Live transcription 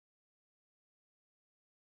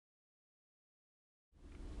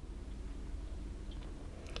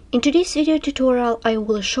In today's video tutorial I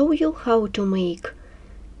will show you how to make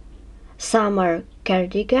summer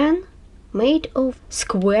cardigan made of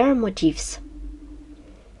square motifs.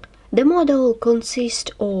 The model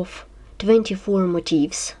consists of 24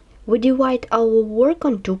 motifs. We divide our work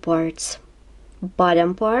on two parts,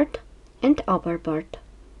 bottom part and upper part.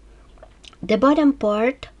 The bottom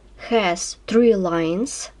part has 3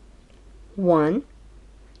 lines, 1,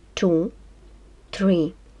 2,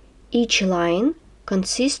 3. Each line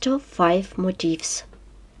consists of 5 motifs.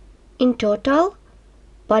 In total,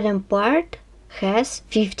 bottom part has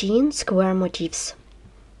 15 square motifs.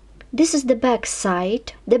 This is the back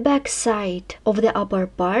side. The back side of the upper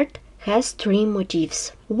part has 3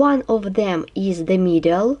 motifs. One of them is the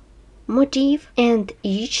middle motif and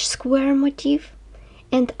each square motif,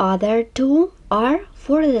 and other 2 are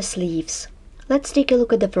for the sleeves. Let's take a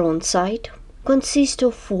look at the front side. Consists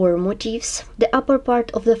of 4 motifs. The upper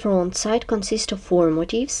part of the front side consists of 4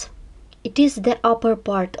 motifs. It is the upper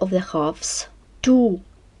part of the halves. 2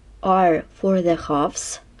 are for the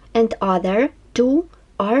halves and other 2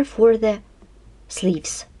 are for the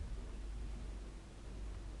sleeves.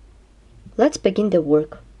 Let's begin the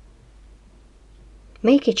work.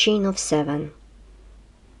 Make a chain of 7.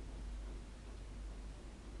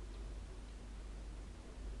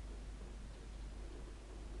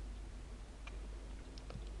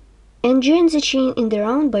 And join the chain in the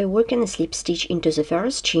round by working a slip stitch into the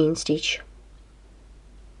first chain stitch.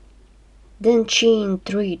 Then chain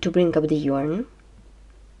 3 to bring up the yarn.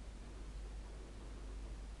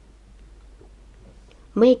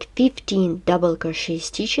 Make 15 double crochet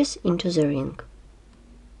stitches into the ring.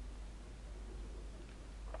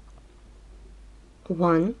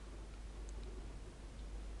 1,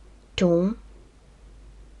 2,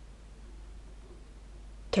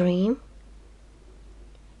 3,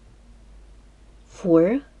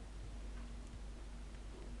 4,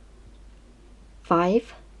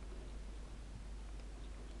 5,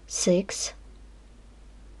 6,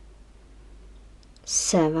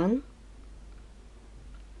 7,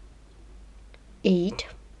 8,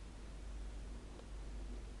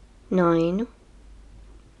 9,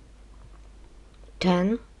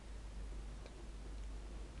 10,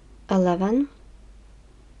 11,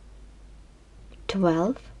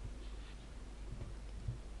 12,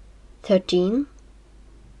 13,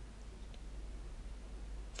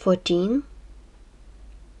 14,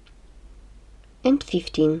 and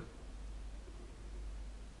 15.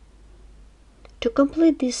 To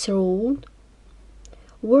complete this row,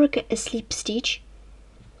 work a slip stitch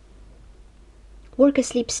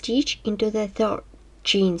into the third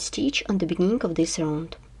chain stitch on the beginning of this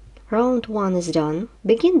round. Round 1 is done.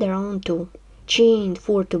 Begin the round 2. Chain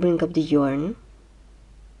 4 to bring up the yarn.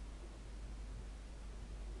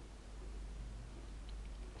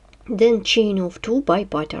 Then chain of 2 by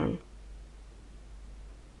pattern.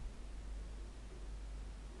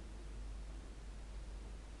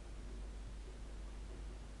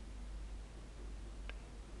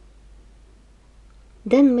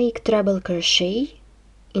 Then make treble crochet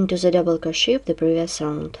into the double crochet of the previous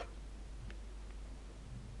round.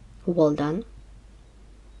 Well done.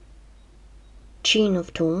 Chain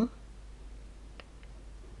of 2,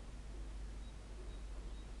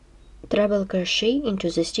 treble crochet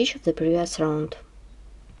into the stitch of the previous round.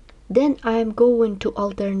 Then I am going to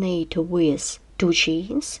alternate with 2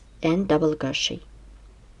 chains and double crochet.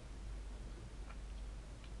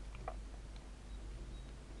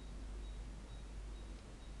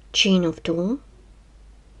 Chain of 2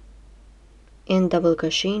 and double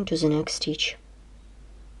crochet into the next stitch.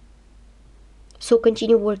 So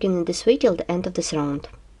continue working in this way till the end of this round.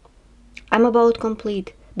 I'm about to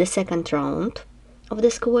complete the second round of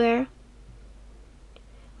the square.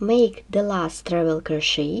 Make the last treble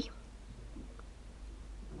crochet.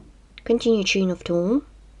 Continue chain of 2.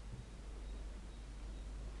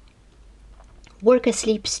 Work a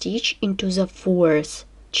slip stitch into the 4th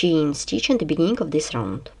chain stitch at the beginning of this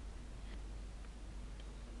round.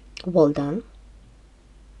 Well done.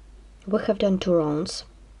 We have done 2 rounds.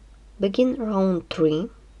 Begin round 3.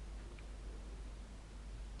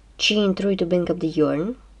 Chain 3 to bring up the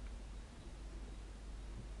yarn.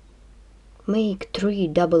 Make 3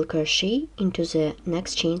 double crochet into the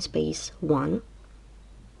next chain space. 1,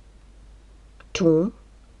 2,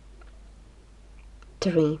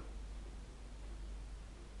 3.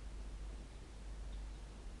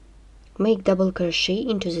 Make double crochet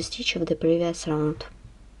into the stitch of the previous round.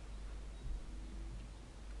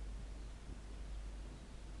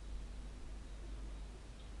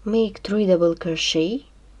 Make 3 double crochet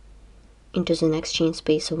into the next chain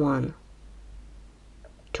space. 1,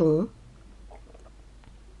 2,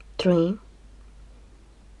 3,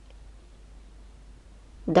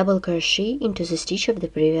 double crochet into the stitch of the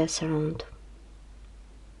previous round.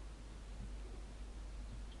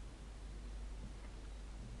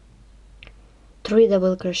 Three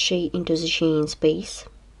double crochet into the chain space,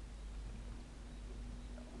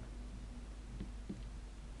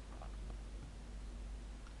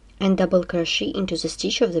 and double crochet into the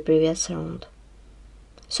stitch of the previous round.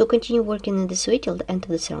 So continue working in this way till the end of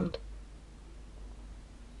this round.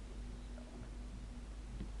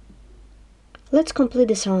 Let's complete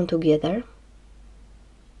this round together.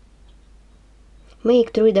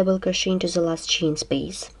 Make 3 double crochet into the last chain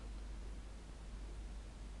space.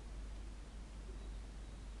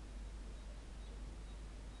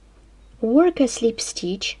 Work a slip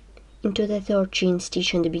stitch into the 3rd chain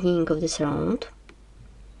stitch in the beginning of this round.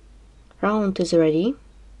 Round is ready.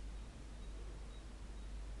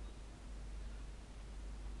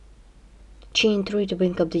 Chain 3 to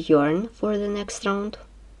bring up the yarn for the next round.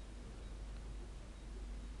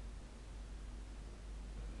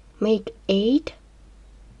 Make 8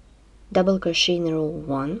 double crochet in row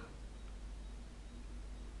 1,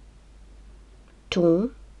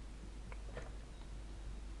 2,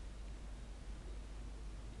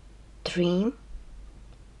 3,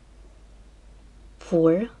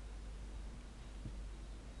 4,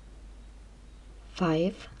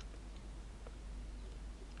 5,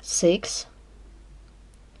 6,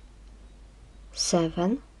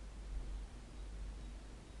 7,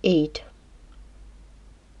 8.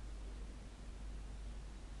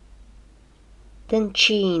 Then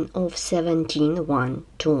chain of 17, 1,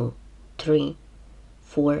 2, 3,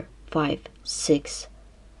 4, 5, 6,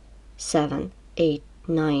 7, 8,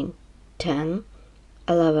 9, 10,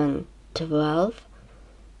 11, 12,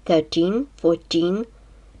 13, 14,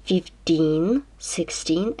 15,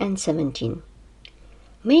 16 and 17.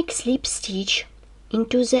 Make slip stitch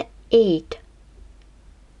into the 8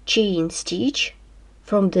 chain stitch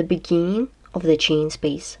from the beginning of the chain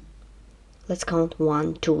space. Let's count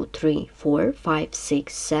 1, 2, 3, 4, 5,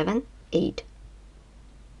 6, 7, 8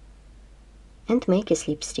 and make a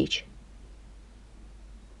slip stitch.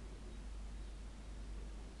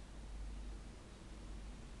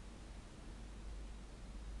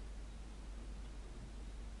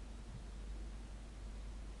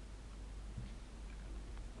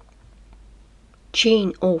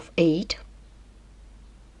 Chain of 8,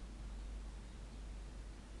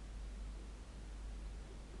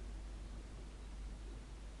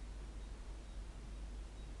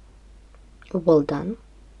 well done.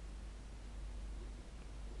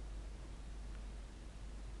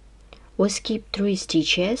 We skip 3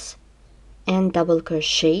 stitches and double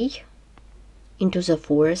crochet into the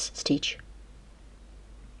 4th stitch.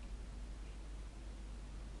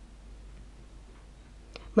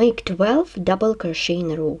 Make 12 double crochet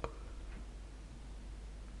in a row.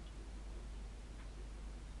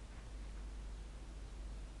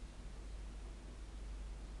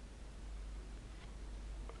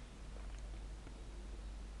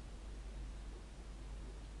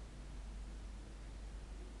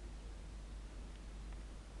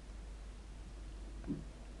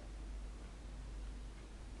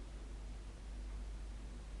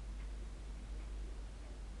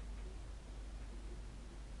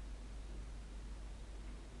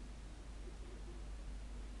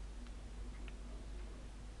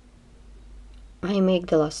 I make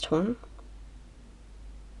the last one.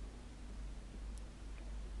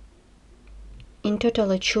 In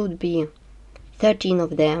total it should be 13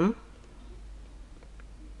 of them.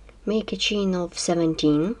 Make a chain of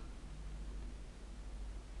 17.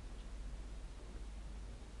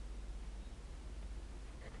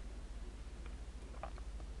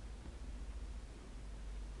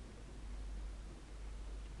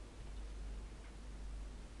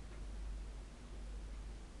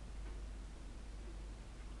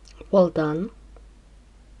 Well done.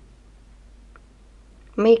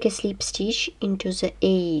 Make a slip stitch into the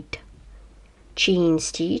 8 chain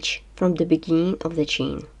stitch from the beginning of the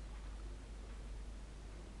chain.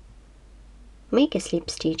 Make a slip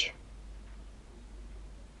stitch.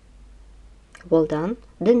 Well done.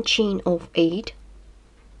 Then chain of 8.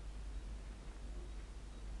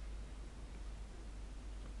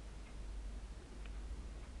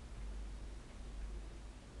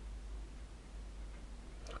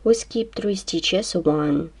 We skip 3 stitches,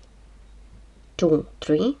 1, 2,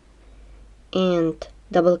 3 and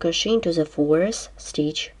double crochet into the 4th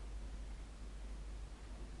stitch.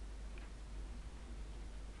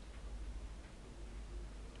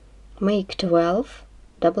 Make 12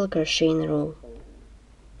 double crochet in a row.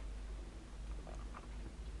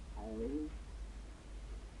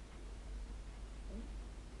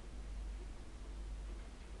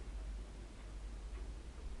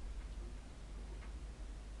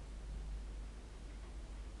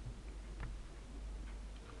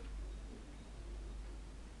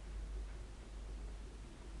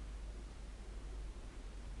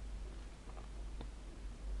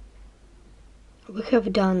 We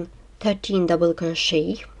have done 13 double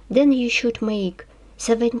crochet. Then you should make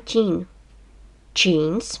 17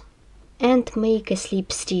 chains and make a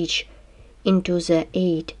slip stitch into the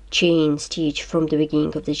 8 chain stitch from the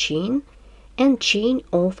beginning of the chain and chain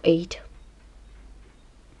of 8.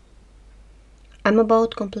 I'm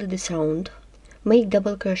about to complete this round. Make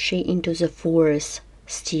double crochet into the 4th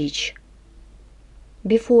stitch.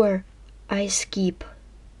 Before I skip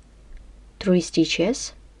 3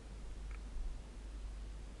 stitches,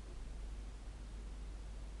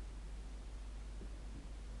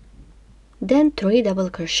 then 3 double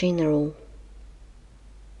crochet in a row,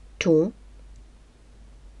 2,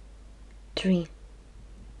 3.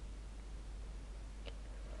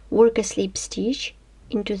 Work a slip stitch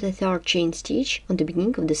into the 3rd chain stitch on the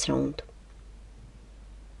beginning of this round.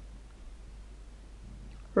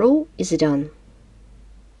 Row is done.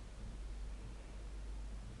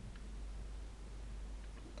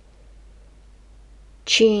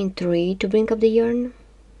 Chain 3 to bring up the yarn.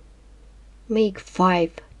 Make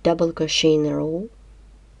 5 double crochet in a row,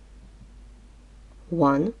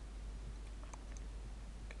 1,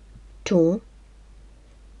 2,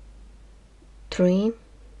 3,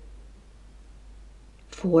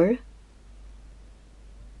 4,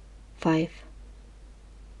 5.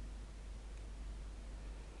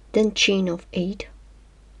 Then chain of 8,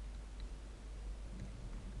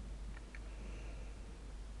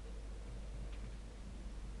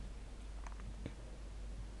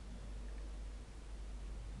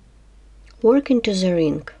 work into the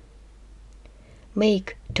ring.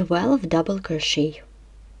 Make 12 double crochet,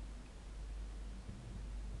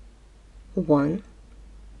 1,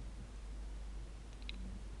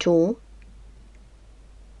 2,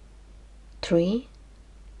 3,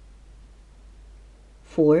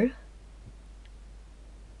 4,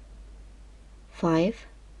 5,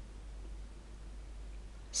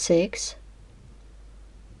 6,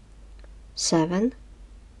 7,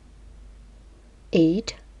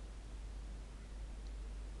 8,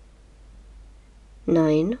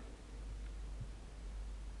 9,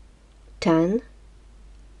 10,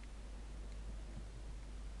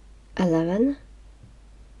 11,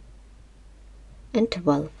 and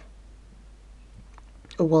 12.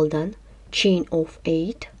 Well done. Chain of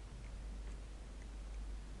 8,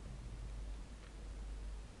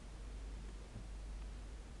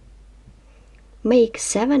 make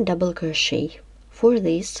 7 double crochet. For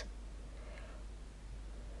this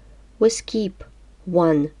we skip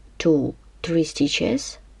 1, 2, 3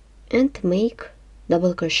 stitches and make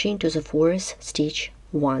double crochet into the 4th stitch.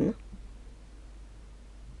 1,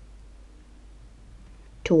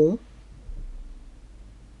 2,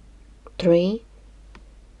 3,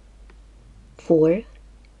 4,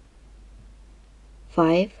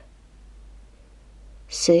 5,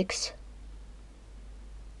 6,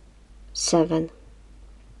 7.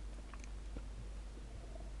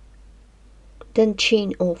 Then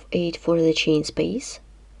chain of 8 for the chain space.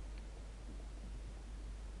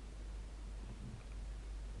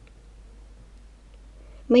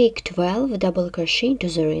 Make 12 double crochet into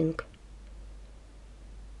the ring.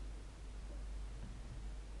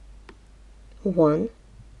 1,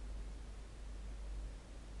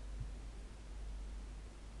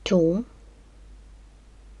 2,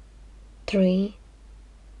 3,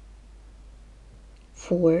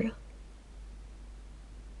 4,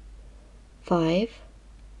 5,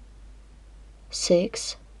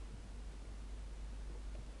 6,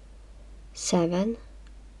 7,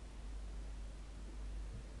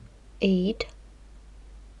 8,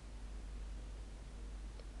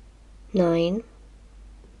 9,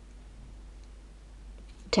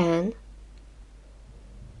 10,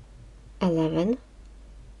 11,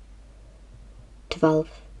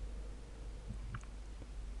 12.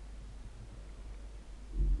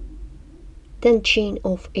 Then chain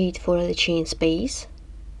of 8 for the chain space.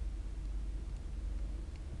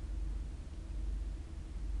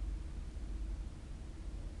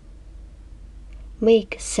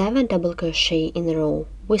 Make 7 double crochet in a row.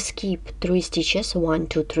 We skip 3 stitches, 1,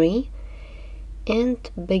 2, 3, and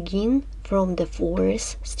begin from the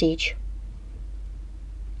 4th stitch.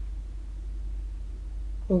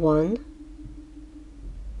 1,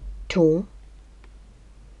 2,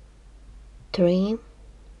 3,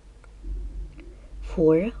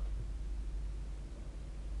 4,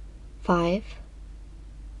 5,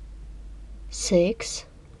 6,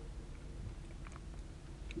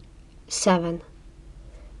 7.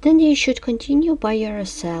 Then you should continue by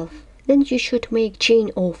yourself. Then you should make chain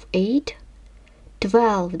of 8,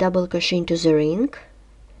 12 double crochet into the ring,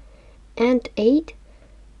 and 8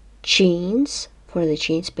 chains for the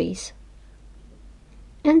chain space,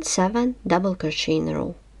 and 7 double crochet in a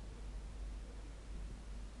row.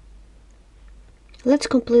 Let's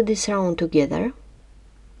complete this round together.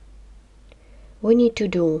 We need to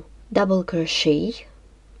do double crochet.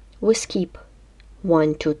 We skip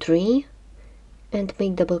 1, 2, 3 and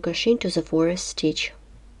make double crochet into the fourth stitch.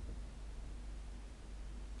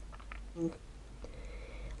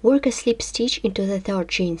 Work a slip stitch into the third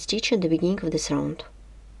chain stitch at the beginning of this round.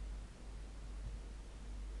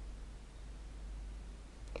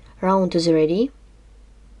 Round is ready.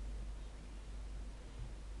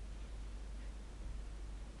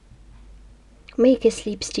 Make a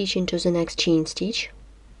slip stitch into the next chain stitch.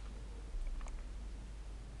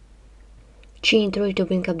 Chain 3 to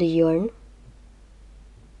bring up the yarn.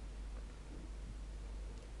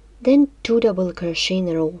 Then 2 double crochet in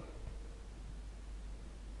a row.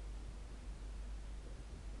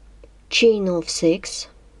 Chain of 6.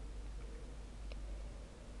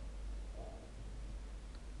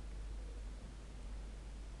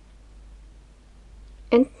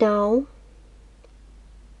 And now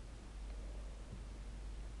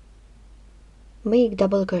make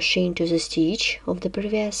double crochet into the stitch of the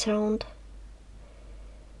previous round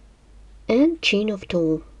and chain of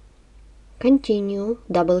 2. Continue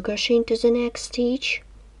double crochet into the next stitch,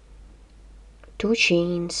 2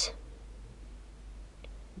 chains,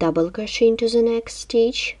 double crochet into the next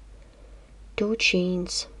stitch, 2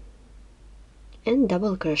 chains, and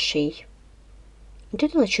double crochet. In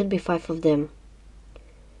total it should be 5 of them.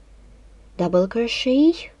 Double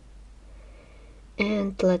crochet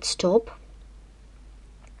and let's stop.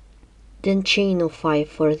 Then chain of 5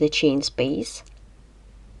 for the chain space.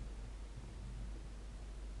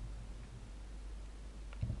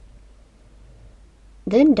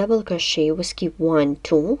 Then double crochet, we skip 1,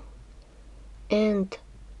 2 and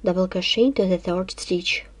double crochet into the third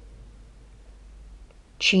stitch,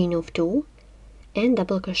 chain of 2 and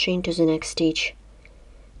double crochet into the next stitch,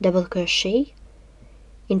 double crochet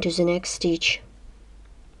into the next stitch,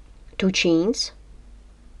 2 chains,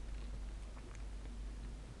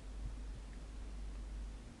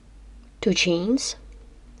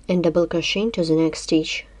 and double crochet into the next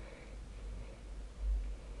stitch,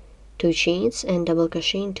 2 chains and double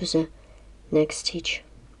crochet into the next stitch.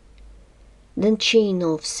 Then chain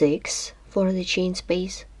of 6 for the chain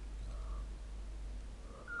space.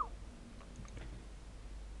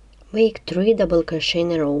 Make 3 double crochet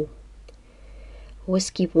in a row. We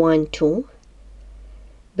skip 1, 2.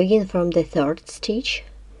 Begin from the third stitch.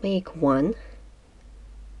 Make 1,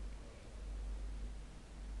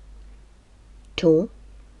 2,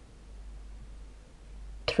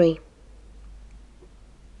 3.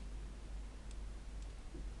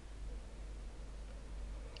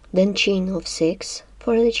 Then chain of 6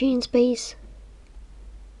 for the chain space.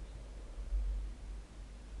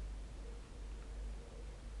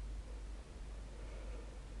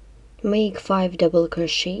 Make 5 double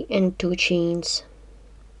crochet and 2 chains.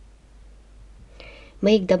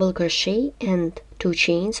 Make double crochet and 2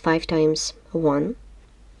 chains 5 times. 1,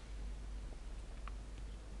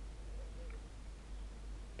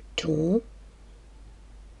 2,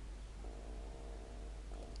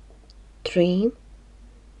 3,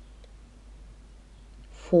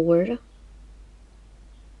 4,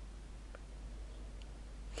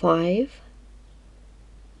 5,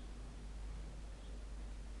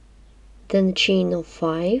 then chain of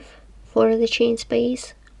 5 for the chain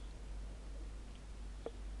space.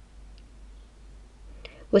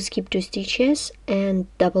 We skip 2 stitches and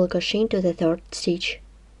double crochet into the third stitch,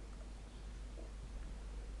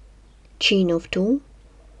 chain of 2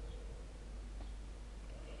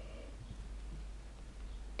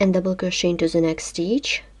 and double crochet into the next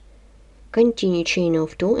stitch, continue chain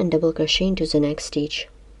of 2 and double crochet into the next stitch,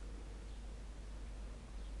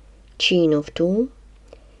 chain of 2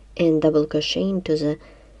 and double crochet into the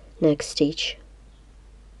next stitch,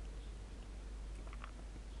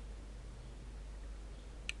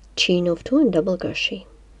 chain of 2 and double crochet,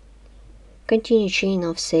 continue chain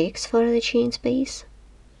of 6 for the chain space,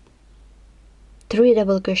 3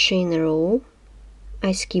 double crochet in a row.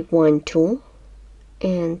 I skip 1, 2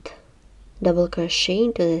 and double crochet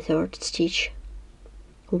into the third stitch,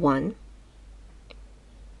 1,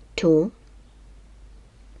 2,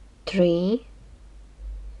 3.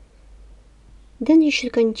 Then you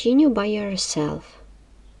should continue by yourself.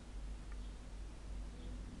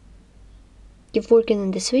 Keep working in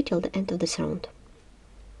this way till the end of this round.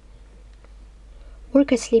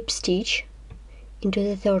 Work a slip stitch into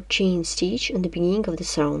the third chain stitch at the beginning of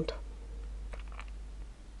this round.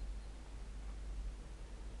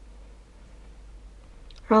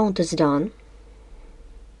 Round is done.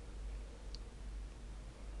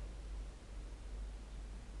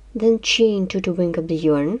 Then chain 2 to bring up the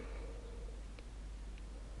yarn.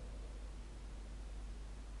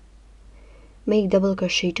 make double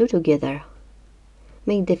crochet 2 together,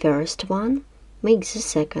 make the first one, make the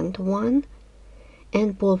second one,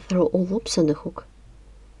 and pull through all loops on the hook.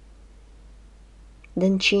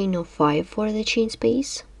 Then chain of 5 for the chain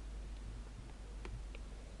space,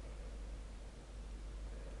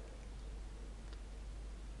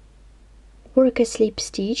 work a slip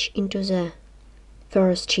stitch into the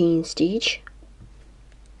first chain stitch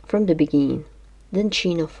from the beginning, then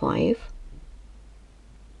chain of 5,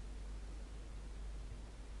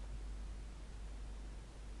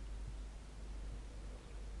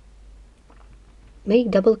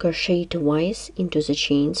 make double crochet twice into the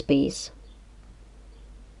chain space,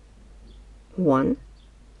 1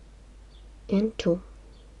 and 2.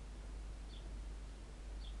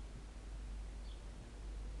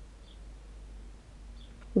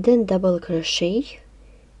 Then double crochet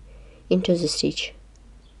into the stitch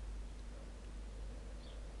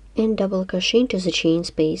and double crochet into the chain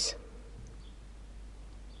space.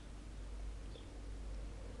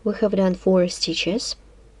 We have done 4 stitches,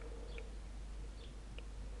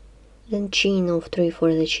 then chain of 3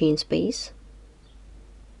 for the chain space,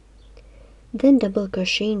 then double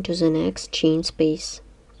crochet into the next chain space,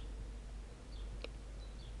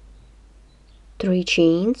 3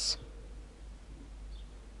 chains,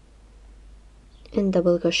 and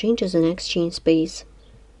double crochet into the next chain space,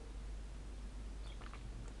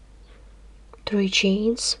 3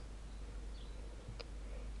 chains,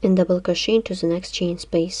 and double crochet into the next chain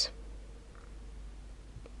space,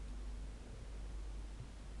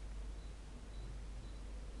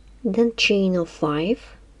 then chain of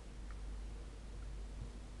 5,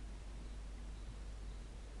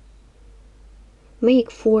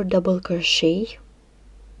 make 4 double crochet,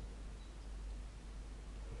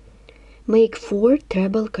 make 4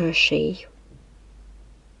 treble crochet,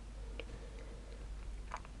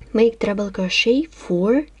 make treble crochet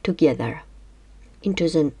 4 together into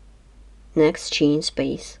the next chain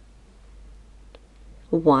space,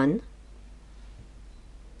 1,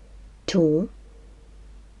 2,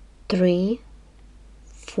 3,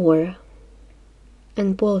 4,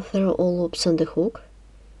 and pull through all loops on the hook,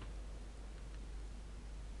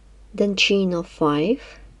 then chain of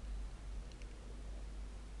 5,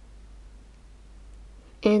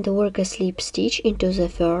 and work a slip stitch into the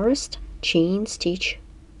first chain stitch,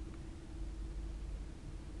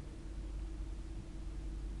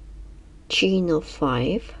 chain of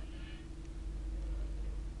 5,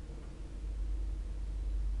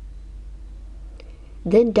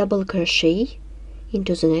 then double crochet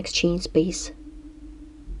into the next chain space,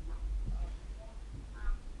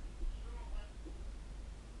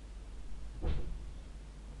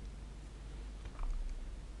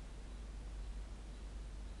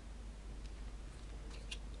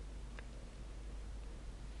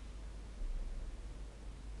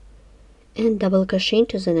 and double crochet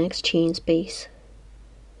into the next chain space,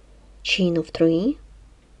 chain of 3,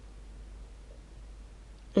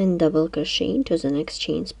 and double crochet into the next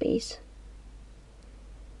chain space,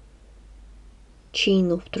 chain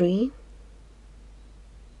of 3,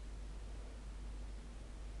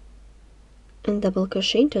 and double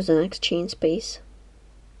crochet into the next chain space,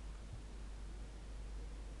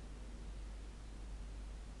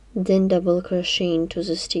 then double crochet into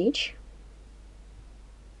the stitch,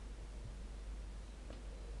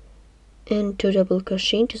 and 2 double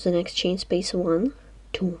crochet into the next chain space, 1,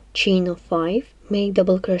 2, chain of 5, make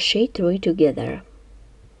double crochet 3 together,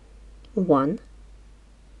 1,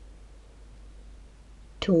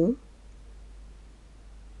 2,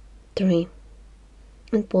 3,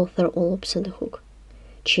 and pull through all loops on the hook,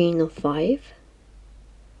 chain of 5,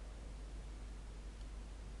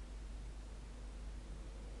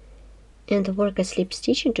 and work a slip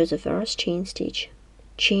stitch into the first chain stitch,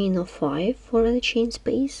 chain of 5 for the chain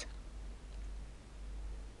space,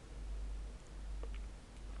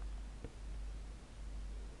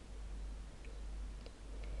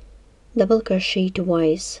 double crochet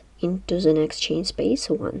twice into the next chain space,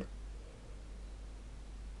 1,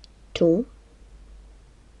 2,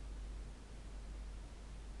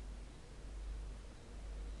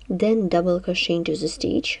 then double crochet into the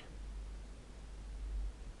stitch,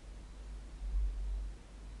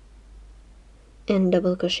 and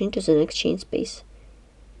double crochet into the next chain space,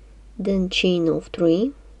 then chain of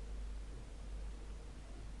 3,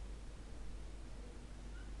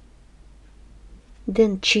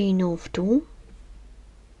 then chain of 2,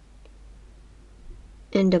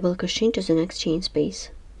 and double crochet into the next chain space,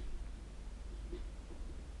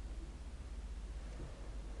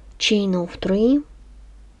 chain of 3,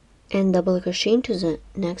 and double crochet into the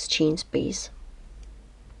next chain space,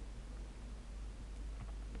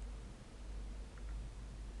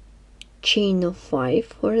 chain of 5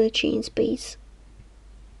 for the chain space,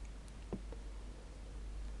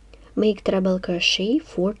 make treble crochet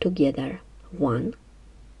 4 together, 1,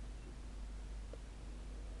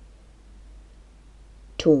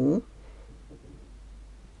 2,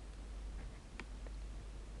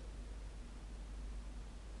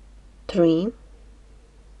 3,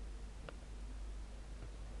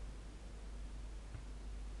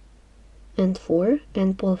 and 4,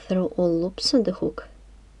 and pull through all loops on the hook.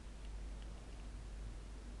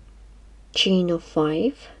 Chain of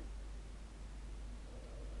 5,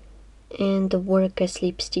 and work a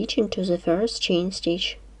slip stitch into the first chain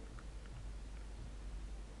stitch.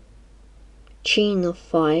 Chain of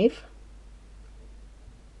 5,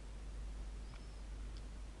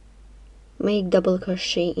 make double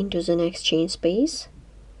crochet into the next chain space,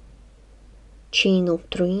 chain of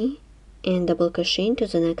 3, and double crochet into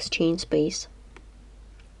the next chain space.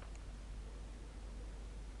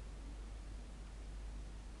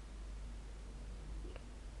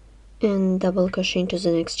 And double crochet into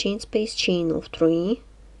the next chain space, chain of 3,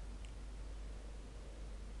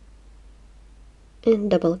 and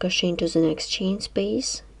double crochet into the next chain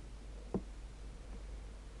space,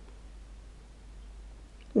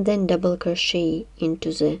 then double crochet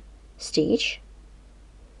into the stitch,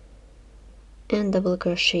 and double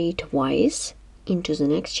crochet twice into the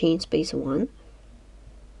next chain space, 1,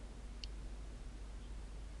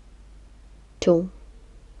 2,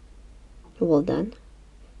 well done,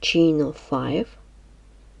 chain of 5,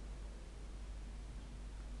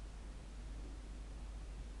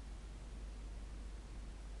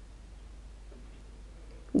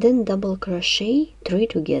 then double crochet 3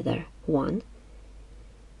 together, 1,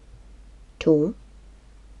 2,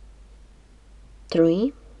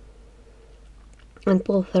 3, and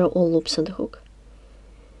pull through all loops on the hook,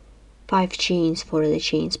 5 chains for the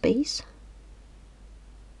chain space,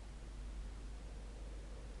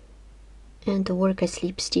 and work a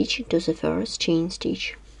slip stitch into the first chain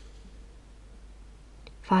stitch,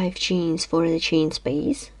 5 chains for the chain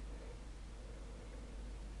space,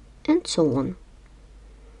 and so on.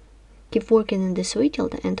 Keep working in this way till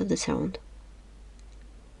the end of this round.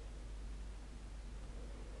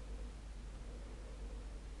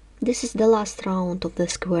 This is the last round of the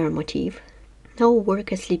square motif. Now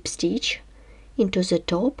work a slip stitch into the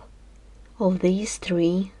top of these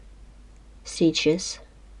 3 stitches.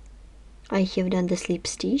 I have done the slip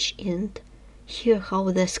stitch, and here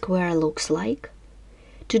how the square looks like.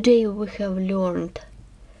 Today we have learned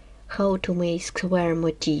how to make square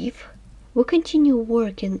motif. We continue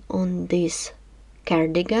working on this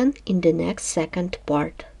cardigan in the next second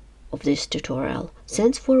part of this tutorial.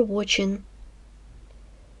 Thanks for watching.